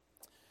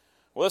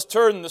Well, let's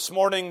turn this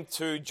morning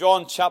to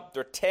John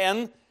chapter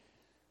 10,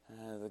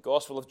 the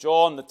Gospel of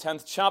John, the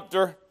 10th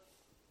chapter.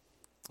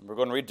 And we're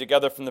going to read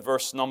together from the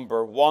verse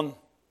number 1.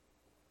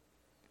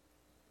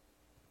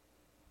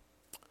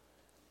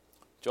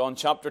 John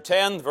chapter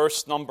 10,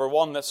 verse number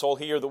 1. Let's all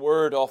hear the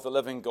word of the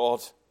living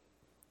God.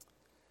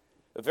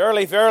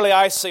 Verily, verily,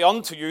 I say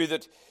unto you,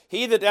 that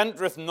he that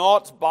entereth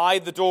not by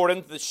the door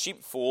into the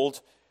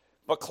sheepfold,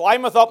 but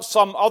climbeth up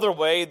some other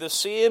way, the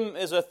same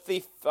is a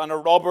thief and a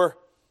robber.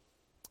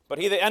 But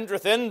he that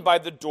entereth in by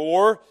the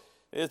door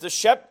is the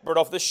shepherd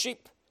of the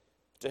sheep.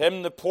 To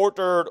him the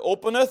porter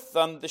openeth,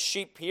 and the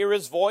sheep hear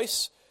his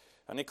voice,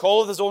 and he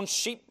calleth his own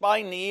sheep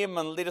by name,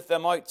 and leadeth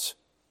them out.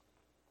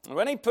 And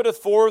when he putteth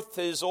forth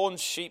his own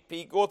sheep,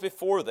 he goeth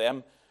before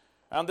them,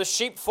 and the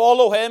sheep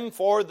follow him,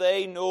 for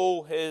they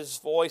know his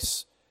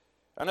voice.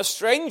 And a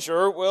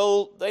stranger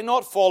will they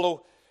not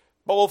follow,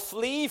 but will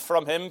flee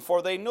from him,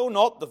 for they know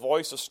not the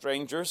voice of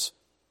strangers.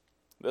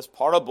 This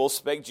parable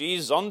spake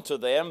Jesus unto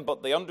them,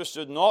 but they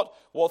understood not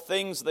what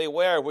things they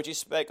were which he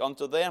spake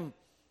unto them.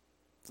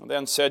 And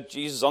then said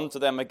Jesus unto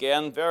them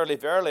again, Verily,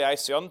 verily, I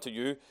say unto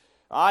you,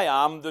 I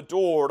am the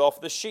door of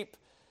the sheep.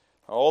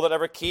 All that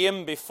ever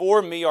came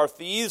before me are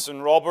thieves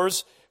and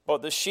robbers,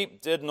 but the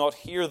sheep did not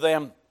hear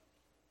them.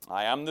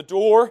 I am the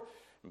door.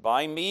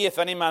 By me, if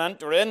any man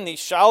enter in, he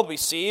shall be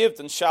saved,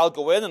 and shall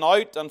go in and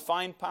out, and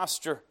find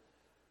pasture.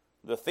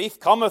 The thief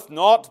cometh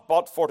not,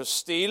 but for to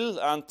steal,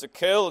 and to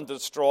kill, and to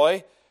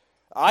destroy.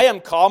 I am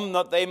come,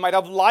 that they might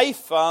have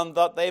life, and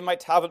that they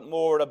might have it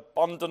more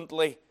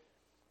abundantly.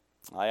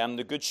 I am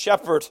the good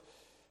shepherd,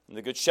 and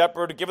the good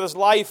shepherd giveth his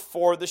life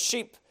for the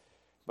sheep.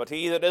 But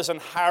he that is an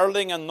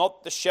hireling, and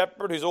not the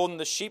shepherd, whose own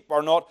the sheep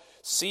are not,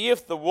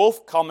 seeth the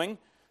wolf coming,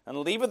 and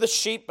leaveth the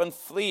sheep, and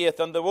fleeth,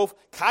 and the wolf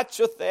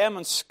catcheth them,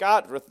 and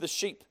scattereth the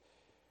sheep.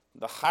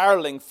 The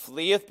hireling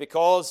fleeth,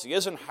 because he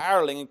is an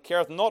hireling, and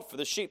careth not for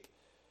the sheep.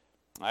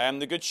 I am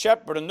the good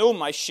shepherd, and know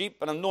my sheep,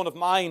 and am known of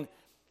mine.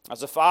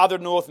 As the Father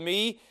knoweth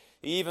me,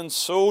 even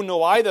so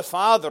know I the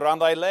Father,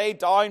 and I lay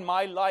down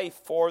my life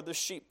for the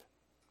sheep.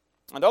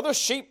 And other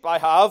sheep I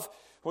have,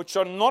 which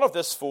are not of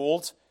this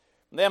fold,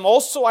 them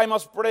also I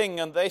must bring,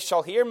 and they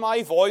shall hear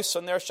my voice,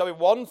 and there shall be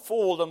one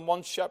fold and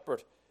one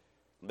shepherd.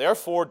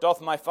 Therefore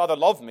doth my Father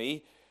love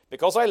me,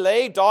 because I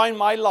lay down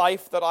my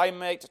life, that I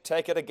may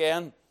take it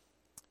again.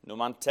 No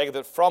man taketh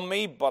it from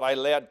me, but I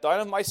lay it down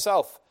of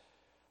myself.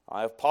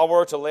 I have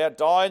power to lay it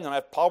down, and I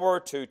have power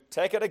to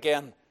take it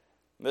again.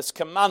 This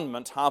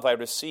commandment have I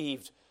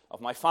received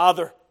of my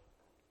Father.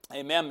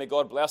 Amen. May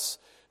God bless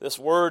this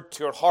word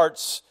to your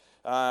hearts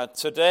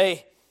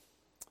today.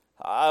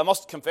 I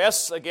must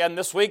confess, again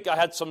this week I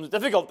had some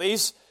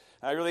difficulties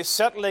really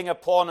settling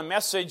upon a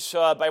message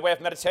by way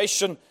of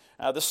meditation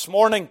this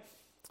morning.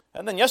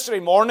 And then yesterday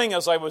morning,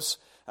 as I was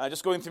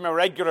just going through my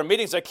regular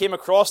meetings, I came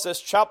across this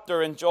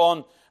chapter in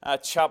John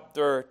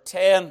chapter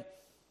 10.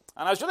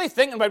 And I was really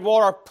thinking about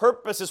what our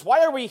purpose is.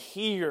 Why are we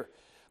here?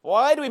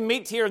 Why do we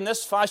meet here in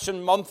this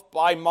fashion month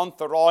by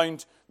month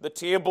around the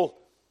table?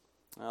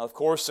 Of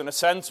course, in a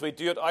sense, we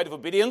do it out of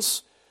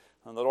obedience.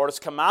 And the Lord has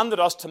commanded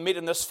us to meet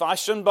in this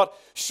fashion. But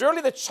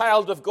surely the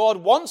child of God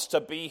wants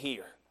to be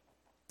here.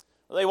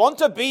 They want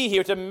to be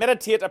here to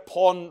meditate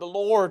upon the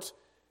Lord,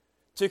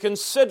 to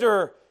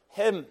consider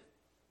Him.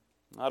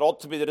 That ought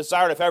to be the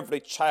desire of every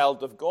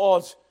child of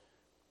God.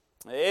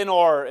 In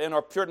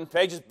our Puritan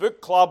Pages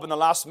book club in the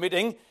last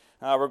meeting,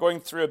 we're going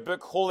through a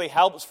book, Holy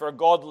Helps for a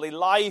Godly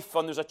Life,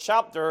 and there's a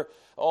chapter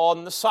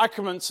on the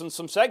sacraments and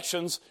some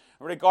sections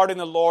regarding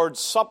the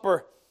Lord's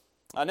Supper.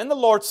 And in the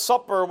Lord's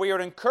Supper, we are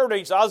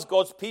encouraged as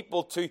God's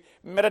people to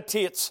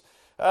meditate.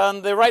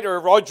 And the writer,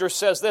 Roger,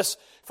 says this,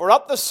 For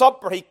at the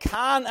supper he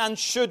can and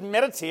should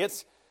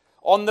meditate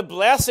on the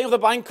blessing of the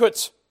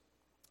banquet,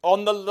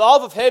 on the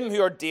love of him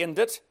who ordained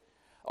it,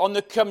 on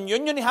the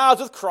communion he has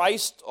with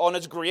Christ, on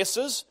his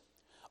graces,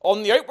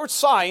 on the outward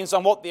signs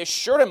and what they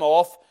assure him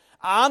of,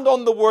 and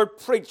on the word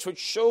preached, which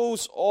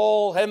shows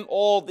him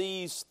all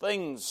these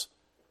things.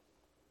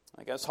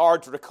 I guess it's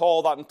hard to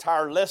recall that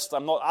entire list.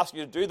 I'm not asking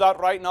you to do that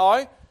right now.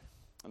 And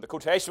the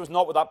quotation was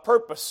not with that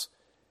purpose.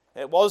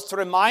 It was to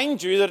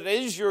remind you that it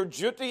is your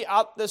duty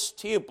at this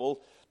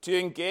table to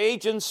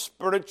engage in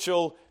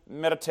spiritual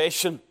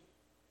meditation.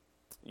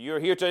 You're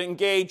here to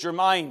engage your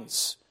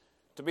minds,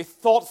 to be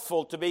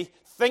thoughtful, to be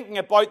thinking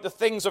about the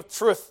things of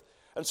truth.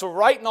 And so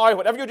right now,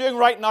 whatever you're doing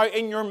right now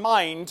in your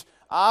mind,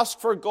 ask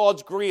for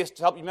God's grace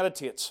to help you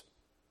meditate.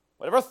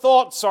 Whatever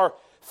thoughts are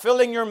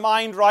filling your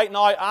mind right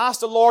now,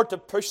 ask the Lord to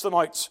push them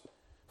out.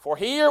 For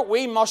here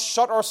we must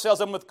shut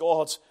ourselves in with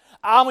God.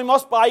 And we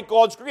must, by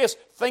God's grace,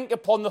 think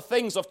upon the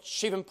things of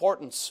chief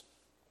importance.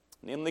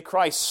 Namely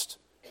Christ,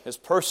 His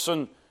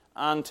person,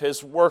 and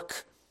His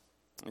work.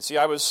 You see,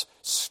 I was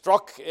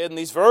struck in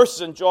these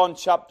verses in John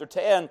chapter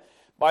 10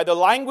 by the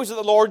language that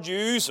the Lord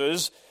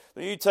uses.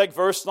 You take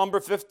verse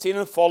number 15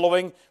 and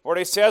following, where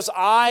He says,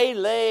 I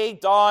lay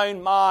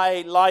down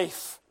my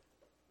life.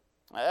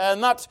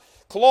 And that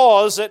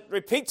clause, it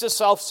repeats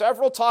itself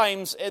several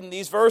times in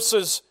these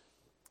verses.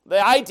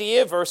 The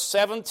idea, verse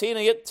 17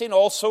 and 18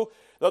 also,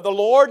 that the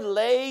Lord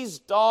lays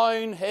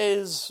down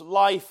his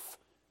life.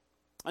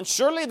 And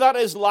surely that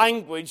is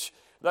language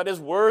that is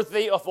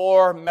worthy of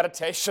our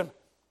meditation,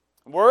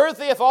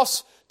 worthy of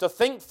us to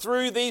think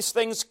through these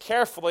things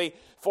carefully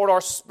for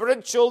our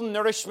spiritual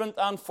nourishment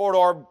and for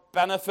our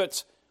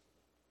benefit.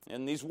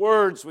 In these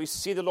words, we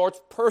see the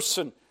Lord's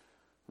person,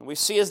 and we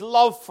see his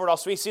love for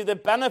us. We see the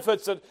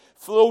benefits that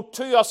flow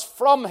to us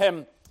from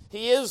him.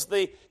 He is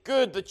the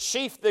good, the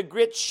chief, the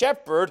great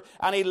shepherd,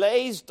 and he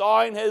lays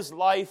down his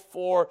life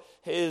for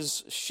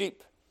his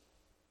sheep.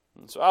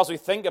 And so as we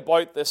think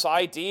about this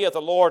idea of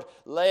the Lord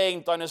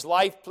laying down his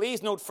life,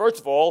 please note first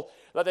of all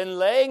that in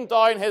laying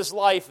down his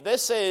life,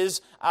 this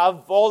is a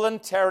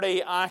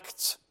voluntary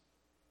act.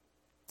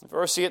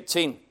 Verse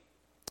 18,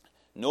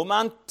 no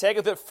man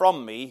taketh it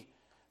from me,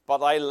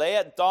 but I lay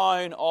it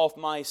down of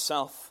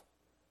myself.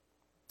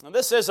 And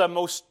this is a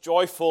most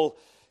joyful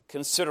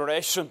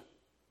consideration,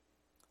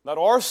 that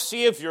our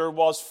Savior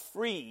was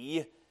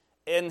free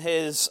in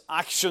his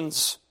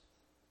actions.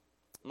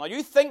 Now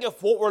you think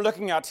of what we're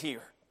looking at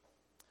here.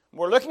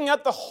 We're looking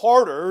at the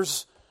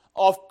horrors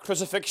of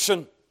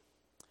crucifixion.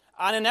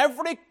 And in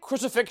every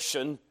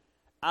crucifixion,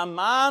 a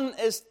man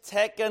is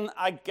taken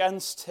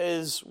against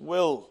his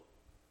will.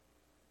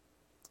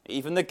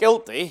 Even the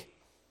guilty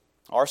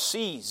are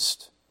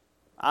seized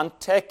and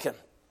taken.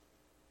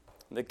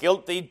 The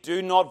guilty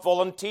do not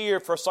volunteer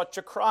for such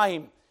a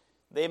crime.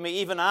 They may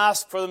even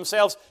ask for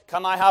themselves,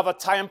 can I have a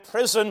time in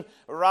prison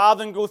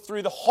rather than go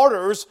through the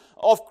horrors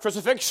of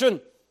crucifixion?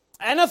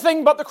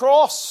 Anything but the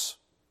cross.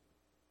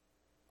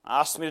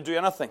 Ask me to do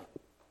anything,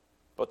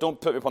 but don't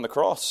put me upon the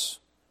cross.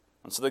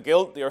 And so the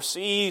guilty are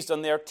seized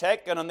and they are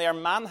taken and they are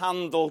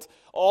manhandled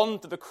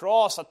onto the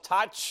cross,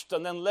 attached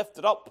and then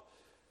lifted up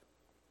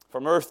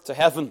from earth to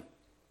heaven.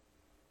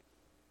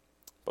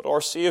 But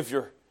our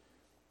Savior,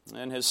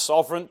 in his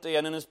sovereignty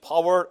and in his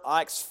power,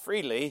 acts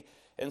freely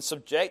in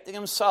subjecting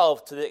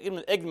himself to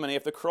the ignominy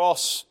of the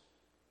cross.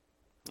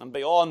 And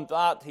beyond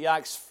that, he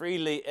acts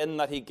freely in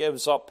that he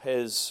gives up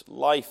his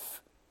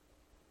life.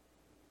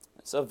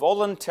 It's a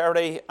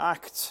voluntary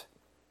act.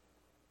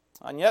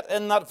 And yet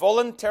in that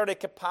voluntary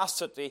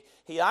capacity,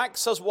 he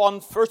acts as one,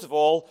 first of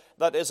all,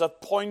 that is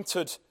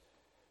appointed.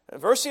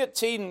 Verse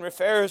 18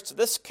 refers to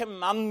this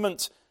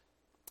commandment,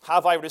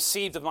 have I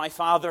received of my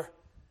Father.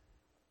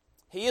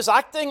 He is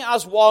acting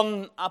as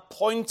one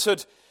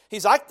appointed.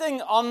 He's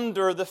acting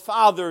under the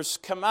Father's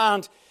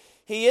command.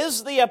 He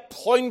is the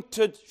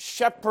appointed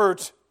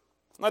shepherd.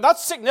 Now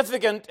that's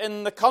significant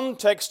in the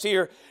context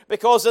here,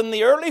 because in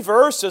the early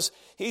verses,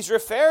 he's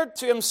referred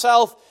to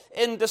himself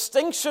in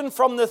distinction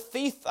from the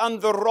thief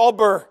and the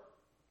robber.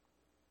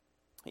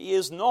 He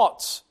is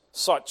not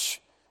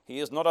such. He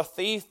is not a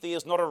thief. He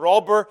is not a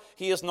robber.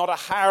 He is not a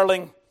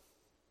hireling.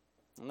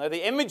 Now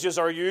the images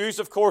are used,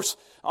 of course,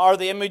 are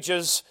the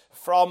images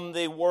from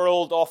the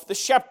world of the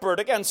shepherd.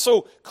 Again,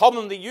 so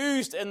commonly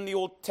used in the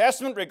Old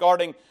Testament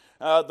regarding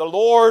the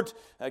Lord,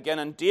 again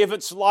in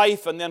David's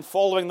life, and then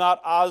following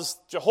that as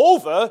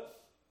Jehovah,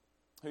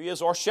 who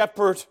is our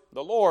shepherd.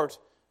 The Lord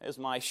is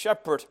my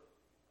shepherd.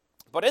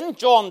 But in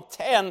John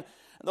 10,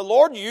 the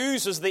Lord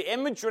uses the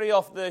imagery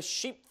of the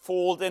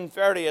sheepfold in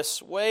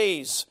various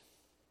ways.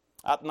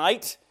 At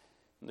night,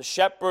 the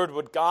shepherd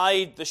would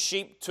guide the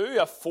sheep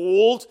to a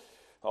fold.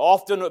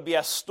 Often it would be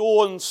a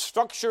stone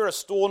structure, a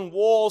stone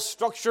wall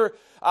structure,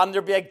 and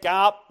there'd be a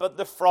gap at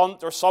the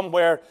front or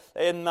somewhere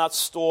in that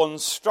stone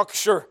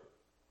structure.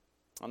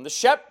 And the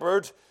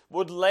shepherd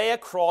would lay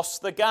across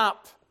the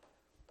gap.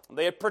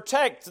 They'd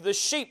protect the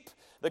sheep.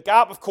 The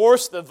gap, of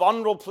course, the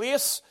vulnerable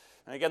place.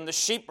 And again, the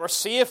sheep are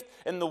safe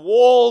in the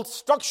walled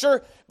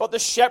structure, but the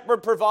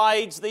shepherd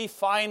provides the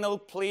final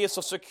place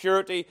of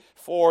security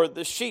for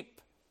the sheep.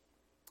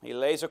 He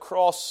lays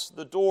across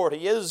the door.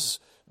 He is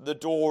the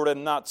door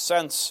in that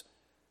sense.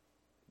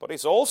 But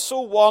he's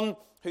also one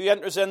who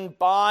enters in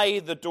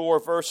by the door,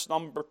 verse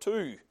number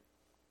 2.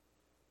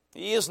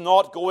 He is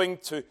not going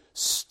to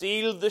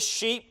steal the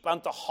sheep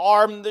and to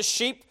harm the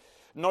sheep,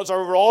 not as a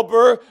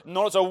robber,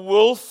 not as a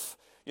wolf.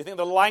 You think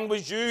the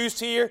language used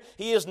here,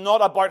 he is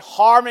not about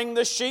harming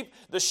the sheep.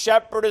 The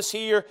shepherd is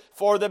here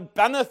for the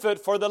benefit,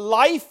 for the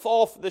life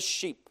of the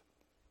sheep.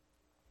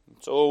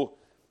 So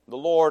the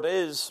Lord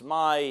is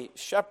my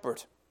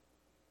shepherd.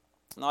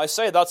 Now I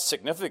say that's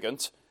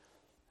significant.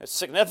 It's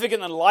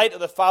significant in light of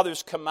the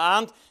Father's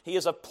command. He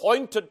is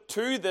appointed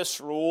to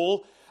this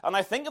role. And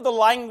I think of the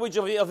language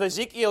of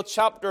Ezekiel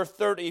chapter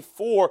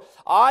 34.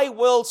 I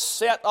will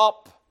set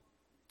up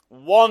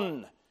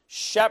one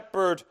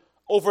shepherd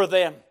over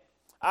them,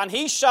 and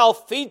he shall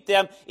feed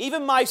them.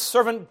 Even my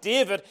servant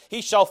David,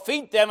 he shall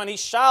feed them, and he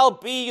shall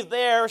be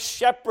their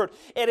shepherd.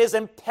 It is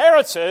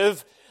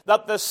imperative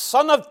that the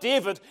Son of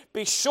David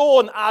be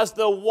shown as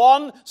the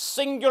one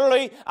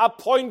singularly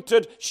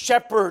appointed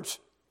shepherd.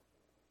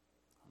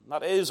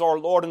 That is our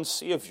Lord and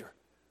Savior.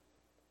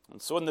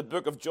 And so in the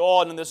book of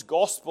John, in this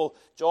gospel,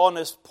 John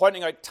is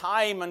pointing out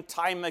time and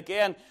time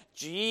again,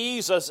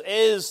 Jesus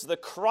is the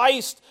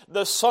Christ,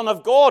 the Son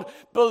of God.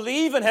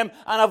 Believe in him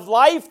and have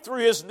life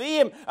through his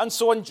name. And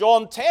so in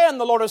John 10,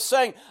 the Lord is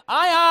saying,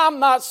 I am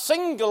that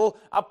single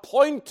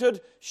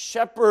appointed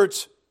shepherd,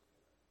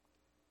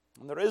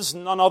 and there is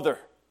none other.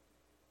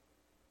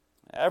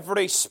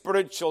 Every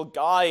spiritual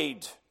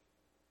guide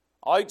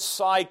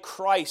outside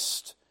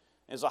Christ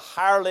is a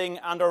hireling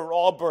and a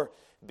robber.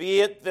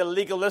 Be it the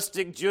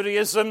legalistic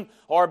Judaism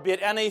or be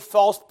it any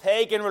false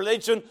pagan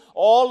religion,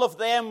 all of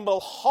them will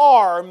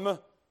harm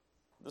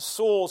the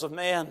souls of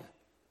men.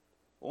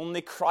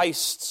 Only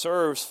Christ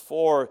serves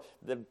for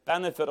the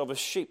benefit of his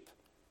sheep.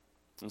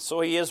 And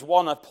so he is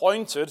one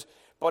appointed,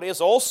 but he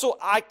is also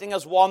acting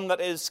as one that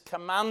is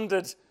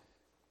commanded.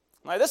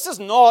 Now, this is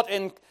not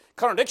in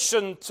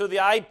contradiction to the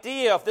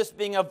idea of this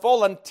being a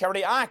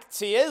voluntary act.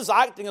 He is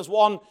acting as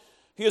one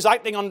who is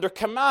acting under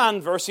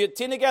command. Verse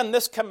 18 again,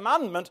 this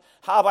commandment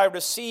have I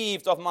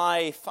received of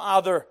my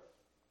Father.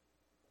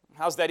 It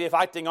has the idea of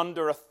acting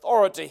under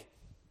authority.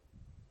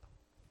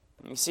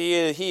 You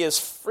see, he is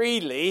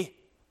freely,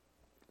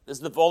 this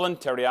is the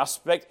voluntary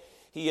aspect,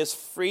 he is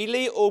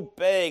freely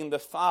obeying the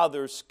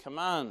Father's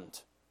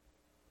command.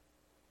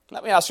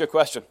 Let me ask you a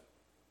question.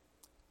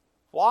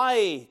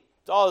 Why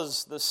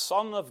does the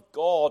Son of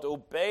God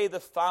obey the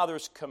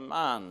Father's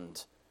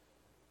command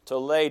to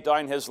lay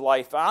down his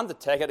life and to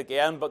take it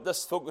again, but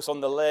let's focus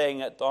on the laying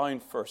it down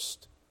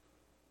first?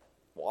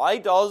 Why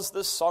does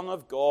the Son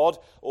of God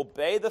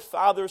obey the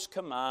Father's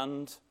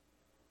command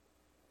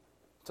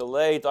to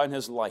lay down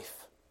his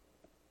life?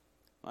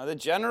 Now, the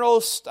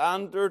general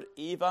standard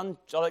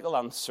evangelical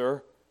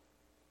answer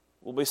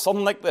will be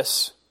something like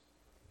this: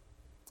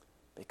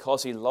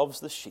 because he loves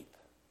the sheep.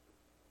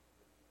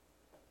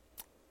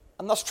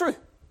 And that's true.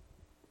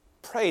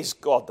 Praise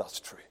God, that's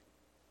true.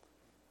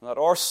 And that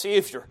our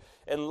Savior,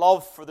 in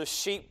love for the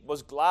sheep,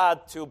 was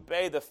glad to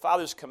obey the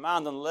Father's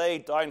command and lay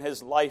down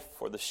his life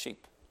for the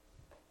sheep.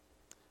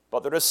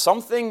 But there is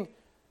something,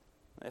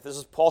 if this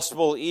is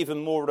possible,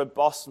 even more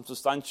robust and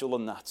substantial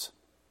than that.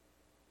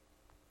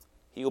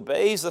 He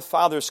obeys the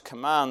Father's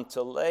command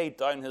to lay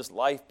down his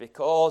life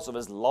because of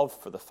his love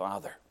for the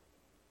Father.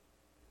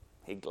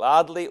 He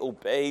gladly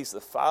obeys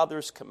the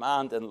Father's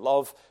command in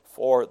love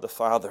for the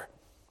Father.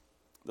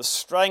 The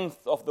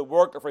strength of the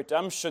work of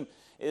redemption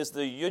is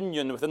the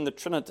union within the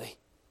Trinity.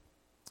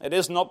 It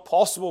is not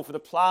possible for the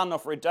plan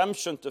of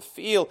redemption to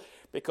fail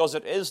because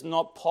it is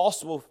not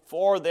possible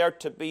for there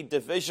to be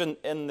division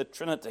in the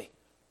Trinity.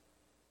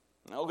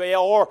 Okay,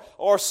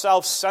 or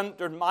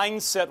self-centered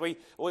mindset.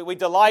 We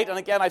delight, and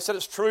again I've said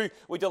it's true,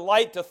 we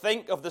delight to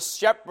think of the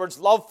shepherd's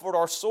love for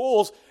our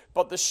souls,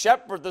 but the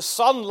shepherd, the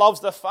Son,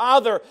 loves the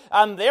Father,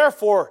 and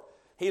therefore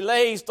he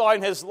lays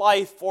down his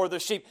life for the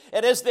sheep.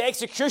 It is the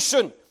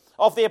execution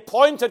of the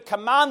appointed,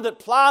 commanded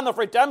plan of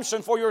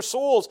redemption for your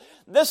souls.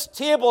 This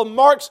table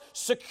marks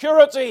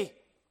security,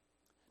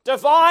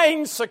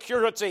 divine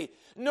security.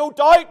 No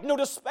doubt, no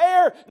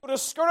despair, no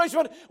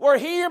discouragement. We're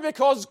here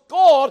because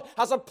God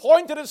has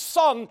appointed his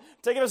Son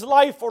to give his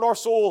life for our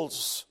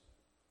souls.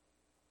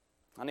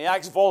 And he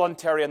acts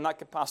voluntary in that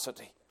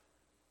capacity.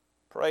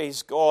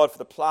 Praise God for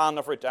the plan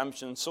of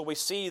redemption. So we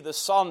see the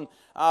Son,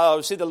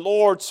 we see the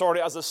Lord,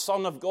 as the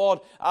Son of God,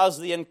 as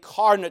the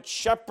incarnate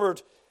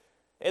shepherd,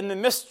 in the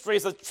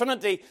mysteries of the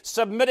Trinity,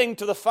 submitting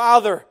to the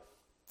Father.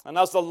 And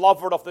as the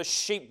lover of the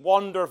sheep,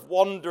 wonder of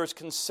wonders,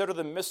 consider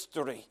the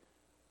mystery.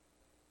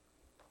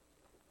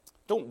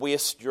 Don't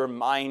waste your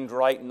mind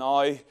right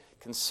now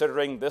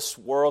considering this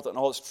world and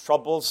all its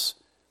troubles.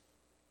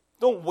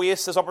 Don't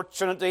waste this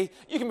opportunity.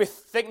 You can be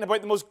thinking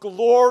about the most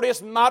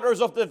glorious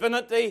matters of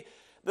divinity,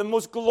 the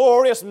most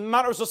glorious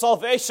matters of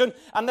salvation,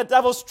 and the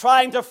devil's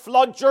trying to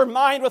flood your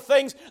mind with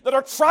things that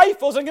are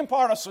trifles in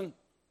comparison.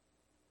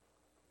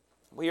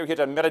 We are here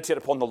to meditate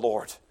upon the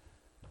Lord.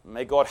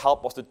 May God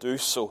help us to do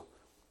so.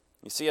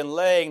 You see, in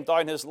laying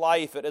down his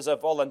life, it is a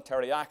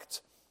voluntary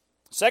act.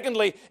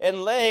 Secondly,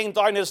 in laying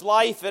down his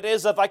life, it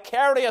is a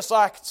vicarious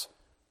act.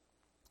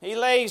 He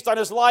lays down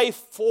his life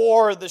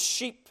for the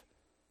sheep.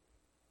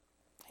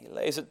 He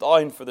lays it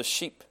down for the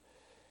sheep.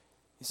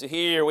 You see,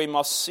 here we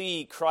must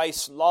see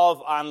Christ's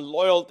love and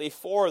loyalty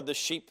for the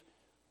sheep.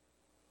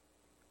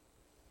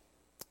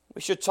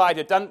 We should try to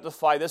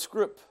identify this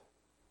group.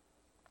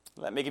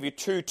 Let me give you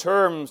two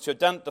terms to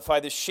identify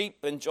the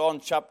sheep in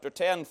John chapter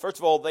 10. First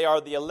of all, they are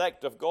the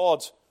elect of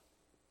God.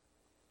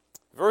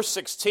 Verse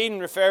 16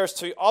 refers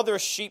to other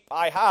sheep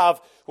I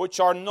have, which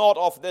are not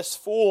of this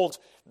fold.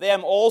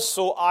 Them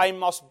also I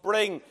must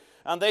bring,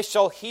 and they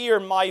shall hear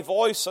my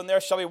voice, and there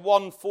shall be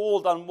one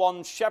fold and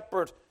one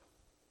shepherd.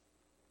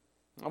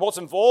 And what's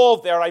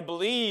involved there, I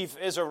believe,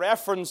 is a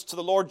reference to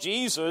the Lord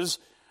Jesus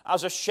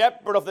as a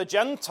shepherd of the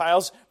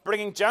Gentiles,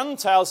 bringing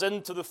Gentiles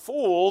into the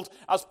fold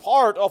as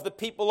part of the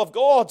people of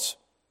God.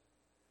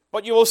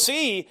 But you will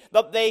see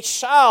that they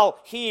shall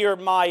hear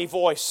my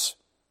voice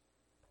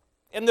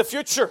in the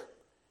future.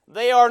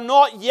 They are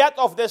not yet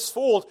of this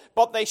fold,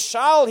 but they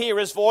shall hear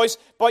his voice,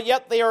 but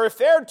yet they are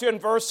referred to in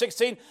verse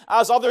 16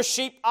 as other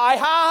sheep I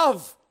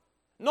have.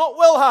 not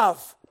will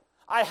have.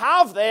 I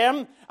have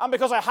them, and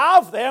because I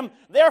have them,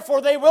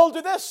 therefore they will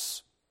do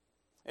this.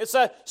 It's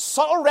a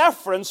subtle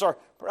reference, or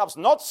perhaps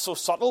not so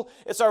subtle.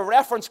 It's a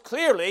reference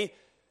clearly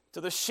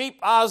to the sheep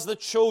as the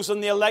chosen,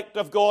 the elect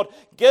of God,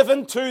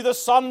 given to the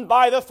Son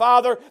by the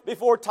Father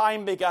before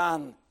time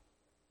began.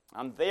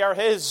 And they are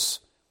His.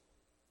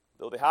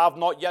 Though they have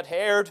not yet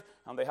heard,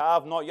 and they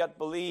have not yet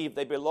believed,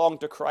 they belong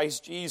to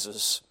Christ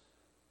Jesus.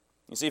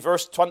 You see,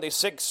 verse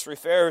 26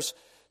 refers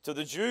to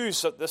the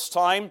Jews at this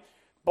time.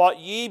 But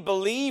ye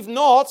believe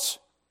not,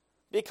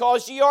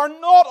 because ye are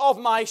not of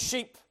my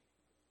sheep.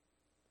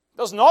 It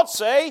does not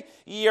say,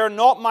 ye are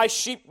not my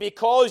sheep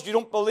because you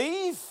don't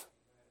believe.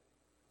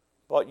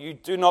 But you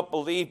do not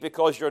believe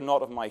because you're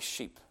not of my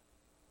sheep.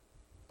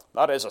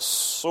 That is a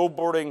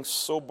sobering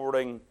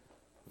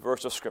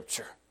verse of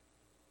Scripture.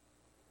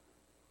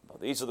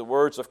 But these are the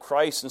words of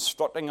Christ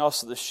instructing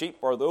us that the sheep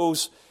are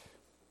those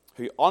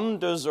who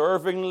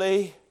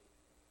undeservingly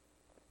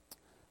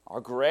are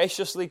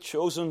graciously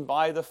chosen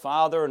by the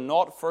Father,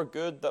 not for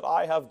good that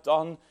I have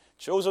done,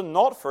 chosen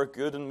not for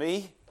good in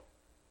me.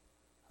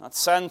 That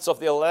sense of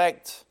the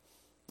elect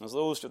as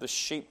those to the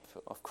sheep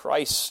of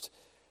Christ.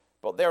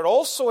 But they're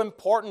also,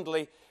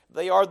 importantly,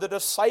 they are the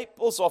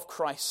disciples of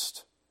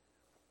Christ.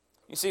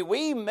 You see,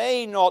 we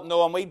may not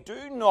know, and we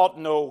do not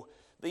know,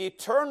 the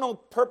eternal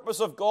purpose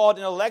of God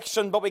in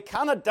election, but we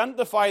can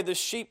identify the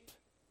sheep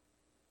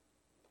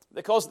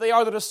because they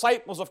are the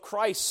disciples of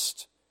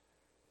Christ.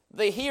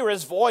 They hear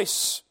His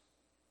voice,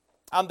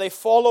 and they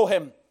follow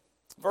Him.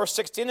 Verse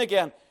 16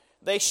 again,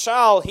 they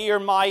shall hear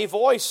my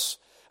voice.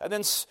 And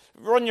then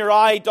run your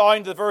eye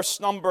down to the verse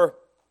number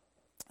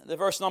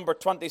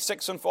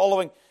 26 and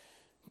following.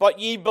 But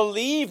ye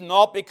believe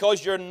not,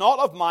 because you're not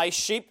of my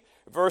sheep.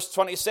 Verse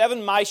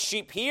 27, my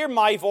sheep hear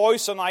my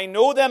voice, and I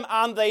know them,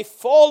 and they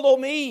follow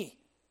me.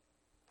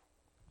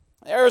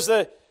 There's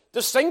the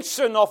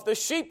distinction of the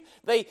sheep.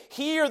 They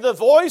hear the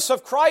voice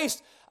of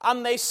Christ,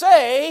 and they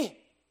say,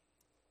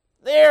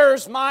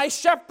 there's my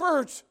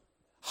shepherd.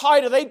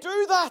 How do they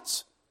do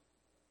that?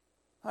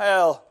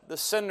 Well, the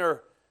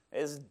sinner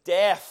is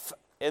deaf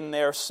in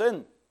their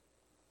sin.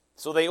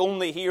 So they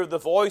only hear the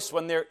voice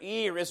when their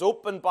ear is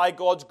opened by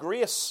God's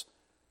grace.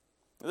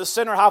 The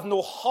sinner have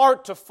no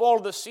heart to follow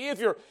the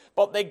Savior,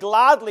 but they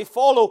gladly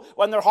follow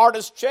when their heart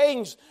is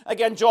changed.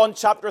 Again, John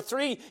chapter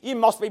 3, you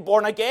must be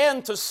born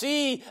again to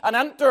see and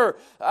enter.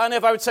 And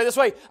if I would say this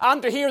way,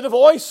 and to hear the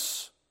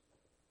voice.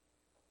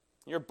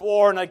 You're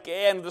born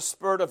again with the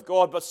Spirit of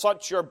God, but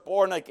such you're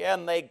born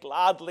again, they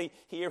gladly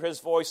hear His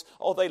voice.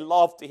 Oh, they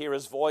love to hear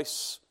His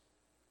voice.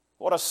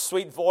 What a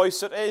sweet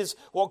voice it is.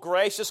 What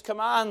gracious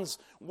commands.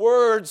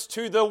 Words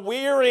to the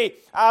weary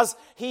as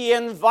He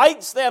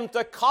invites them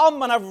to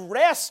come and have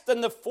rest in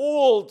the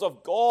fold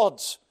of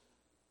God.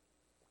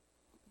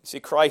 You see,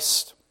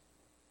 Christ,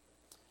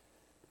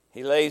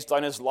 He lays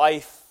down His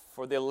life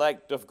for the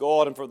elect of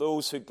God and for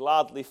those who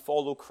gladly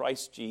follow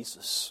Christ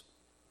Jesus.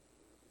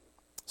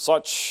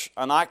 Such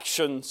an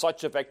action,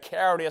 such a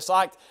vicarious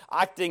act,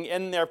 acting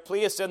in their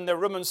place, in their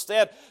room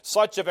instead,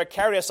 such a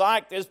vicarious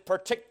act is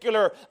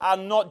particular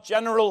and not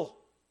general.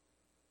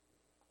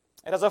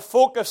 It has a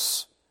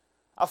focus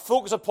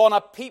upon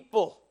a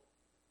people,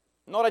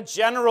 not a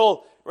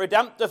general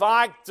redemptive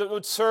act that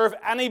would serve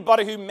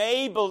anybody who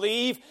may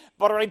believe,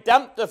 but a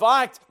redemptive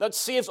act that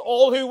saves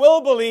all who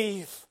will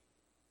believe.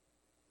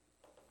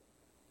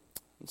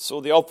 And so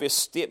the obvious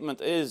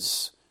statement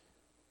is,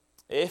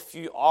 if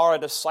you are a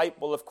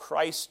disciple of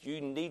Christ,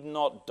 you need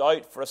not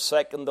doubt for a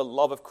second the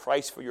love of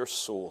Christ for your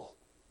soul.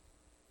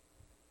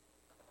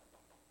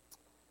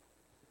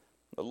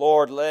 The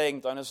Lord laying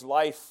down His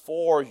life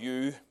for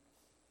you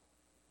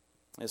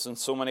is in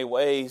so many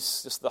ways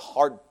just the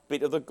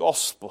heartbeat of the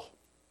gospel.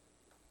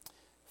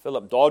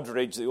 Philip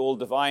Doddridge, the old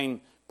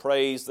divine,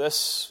 prays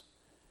this: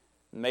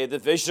 may the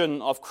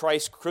vision of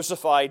Christ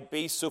crucified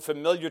be so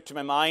familiar to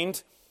my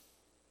mind,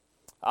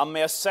 and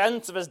may a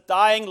sense of His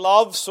dying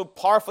love so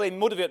powerfully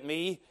motivate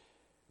me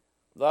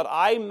that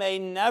I may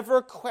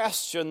never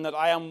question that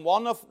I am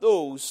one of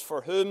those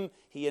for whom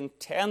He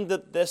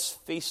intended this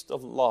feast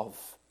of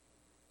love.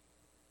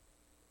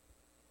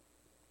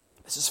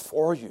 This is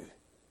for you.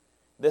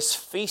 This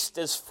feast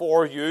is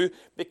for you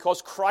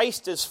because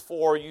Christ is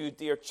for you,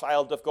 dear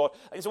child of God.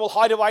 And you say, well,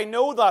 how do I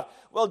know that?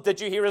 Well,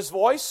 did you hear His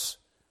voice?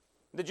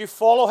 Did you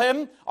follow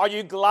Him? Are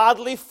you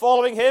gladly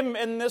following Him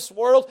in this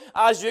world?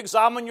 As you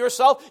examine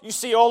yourself, you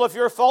see all of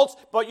your faults,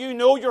 but you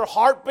know your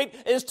heartbeat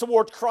is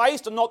toward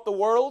Christ and not the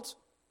world.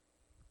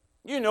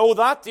 You know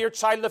that, dear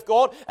child of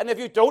God. And if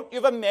you don't, you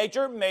have a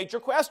major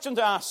question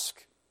to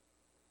ask.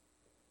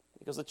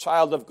 Because the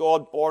child of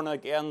God, born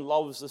again,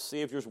 loves the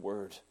Savior's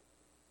word.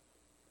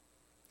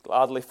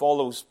 Gladly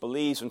follows,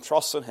 believes, and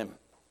trusts in Him.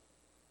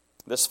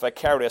 This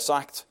vicarious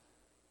act.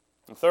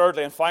 And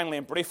thirdly, and finally,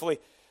 and briefly,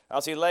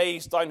 as He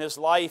lays down His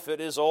life,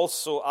 it is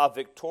also a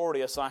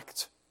victorious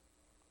act.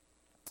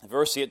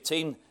 Verse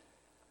 18,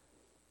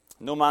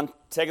 no man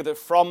taketh it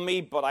from me,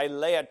 but I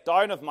lay it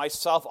down of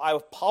myself. I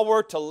have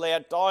power to lay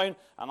it down,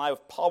 and I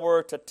have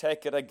power to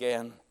take it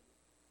again.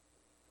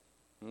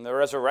 In the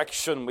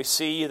resurrection, we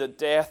see that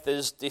death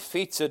is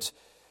defeated.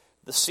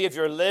 The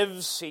Savior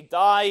lives, he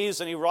dies,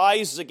 and he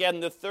rises again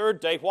the third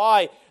day.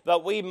 Why?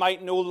 That we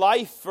might know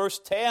life. Verse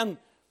 10,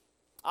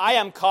 I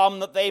am come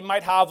that they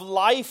might have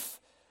life,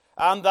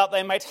 and that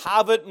they might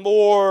have it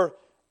more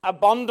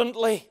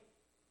abundantly.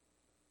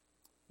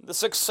 The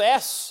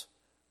success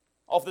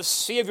of the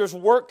Savior's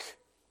work,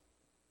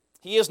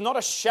 he is not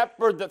a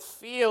shepherd that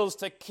fails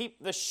to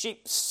keep the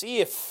sheep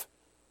safe.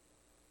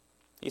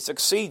 He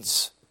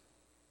succeeds.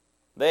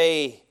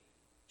 They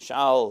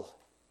shall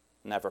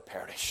never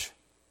perish.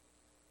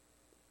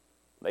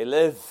 They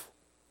live,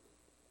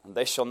 and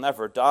they shall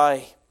never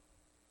die.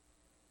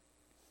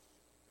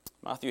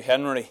 Matthew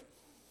Henry,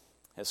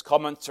 his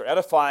comments are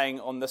edifying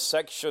on this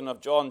section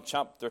of John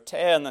chapter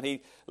 10, and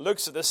he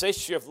looks at this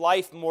issue of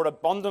life more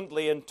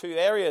abundantly in two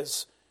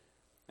areas.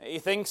 He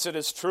thinks it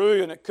is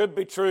true, and it could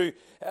be true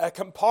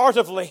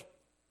comparatively.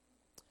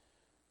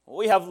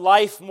 We have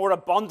life more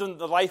abundant than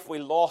the life we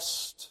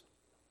lost,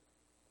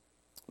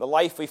 the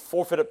life we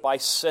forfeited by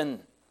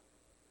sin,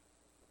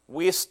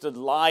 wasted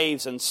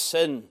lives in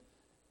sin.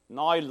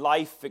 Now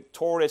life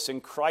victorious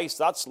in Christ,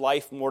 that's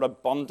life more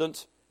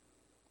abundant.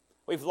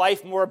 We've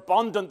life more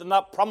abundant than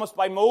that promised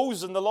by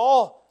Moses in the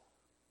law.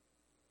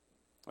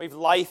 We've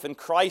life in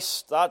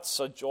Christ, that's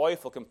a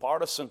joyful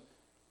comparison.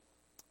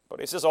 But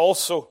he says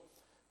also,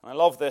 and I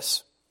love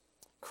this,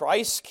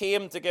 Christ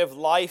came to give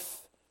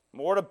life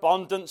more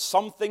abundant,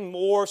 something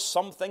more,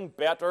 something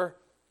better.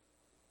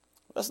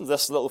 Listen to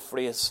this little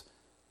phrase,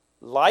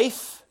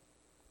 life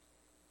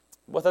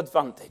with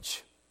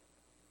advantage.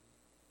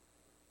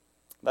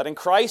 That in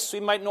Christ we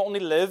might not only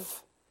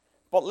live,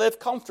 but live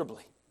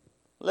comfortably,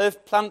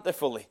 live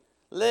plentifully,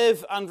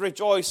 live and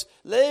rejoice,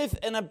 live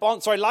in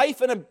abundance.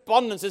 Life in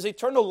abundance is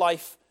eternal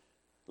life.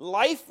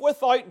 Life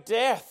without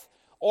death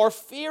or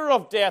fear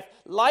of death,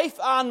 life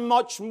and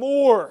much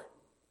more.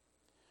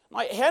 Now,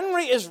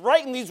 Henry is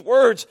writing these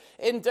words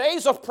in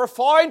days of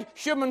profound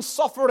human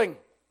suffering,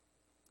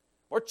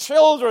 where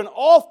children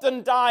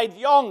often died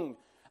young,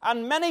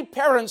 and many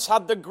parents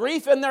had the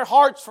grief in their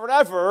hearts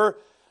forever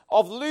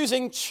of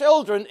losing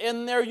children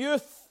in their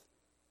youth.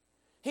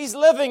 He's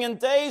living in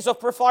days of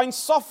profound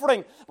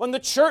suffering when the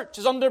church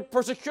is under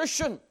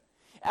persecution.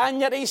 And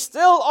yet he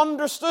still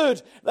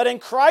understood that in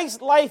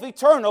Christ life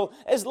eternal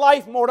is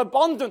life more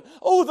abundant.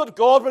 Oh, that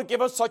God would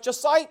give us such a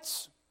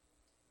sight.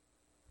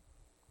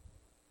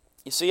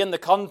 You see, in the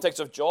context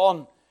of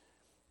John,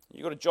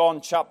 you go to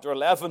John chapter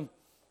 11,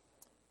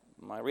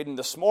 my reading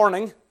this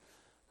morning,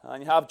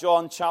 and you have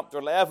John chapter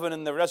 11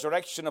 in the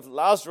resurrection of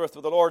Lazarus,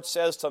 where the Lord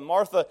says to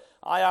Martha,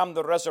 I am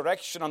the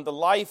resurrection and the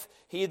life.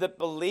 He that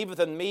believeth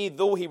in me,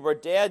 though he were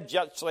dead,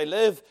 yet shall he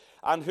live.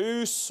 And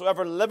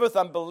whosoever liveth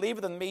and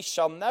believeth in me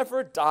shall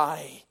never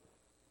die.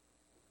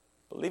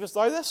 Believest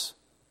thou this?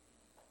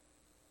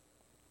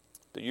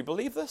 Do you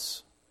believe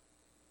this?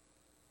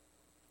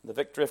 The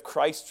victory of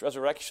Christ's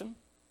resurrection?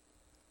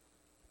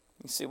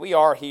 You see, we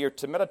are here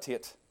to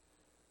meditate,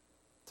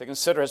 to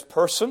consider his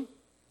person,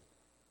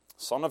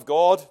 Son of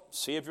God,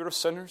 Savior of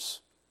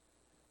sinners,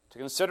 to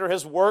consider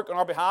his work on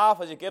our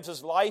behalf as he gives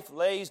his life,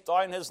 lays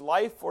down his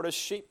life for his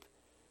sheep.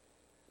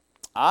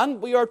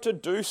 And we are to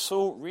do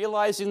so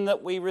realizing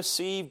that we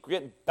receive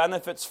great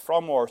benefits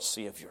from our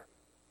Savior.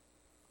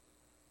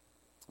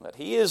 That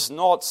he is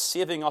not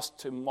saving us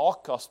to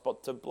mock us,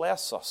 but to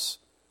bless us,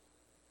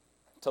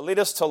 to lead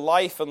us to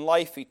life and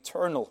life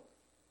eternal,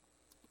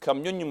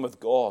 communion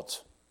with God.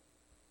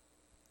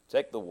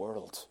 Take the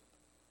world,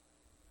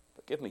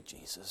 but give me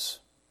Jesus.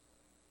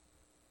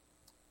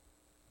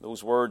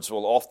 Those words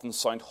will often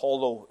sound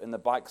hollow in the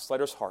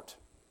backslider's heart,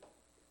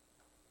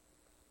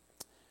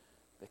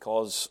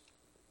 because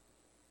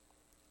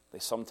they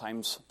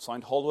sometimes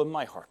sound hollow in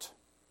my heart.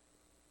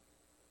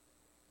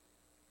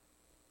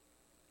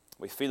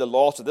 We feel the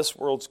loss of this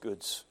world's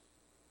goods,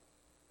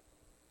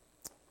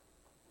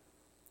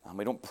 and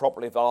we don't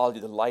properly value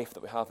the life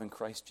that we have in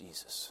Christ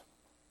Jesus.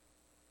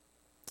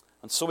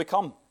 And so we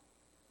come,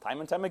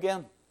 time and time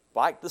again,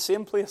 back to the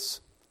same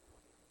place,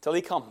 till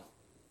he come.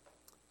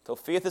 Till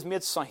faith is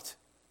made sight.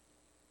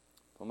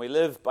 When we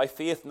live by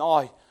faith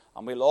now,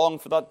 and we long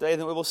for that day,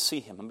 then we will see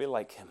him and be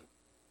like him.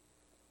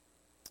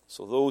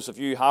 So those of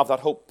you who have that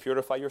hope,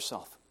 purify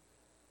yourself,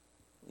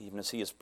 even as he is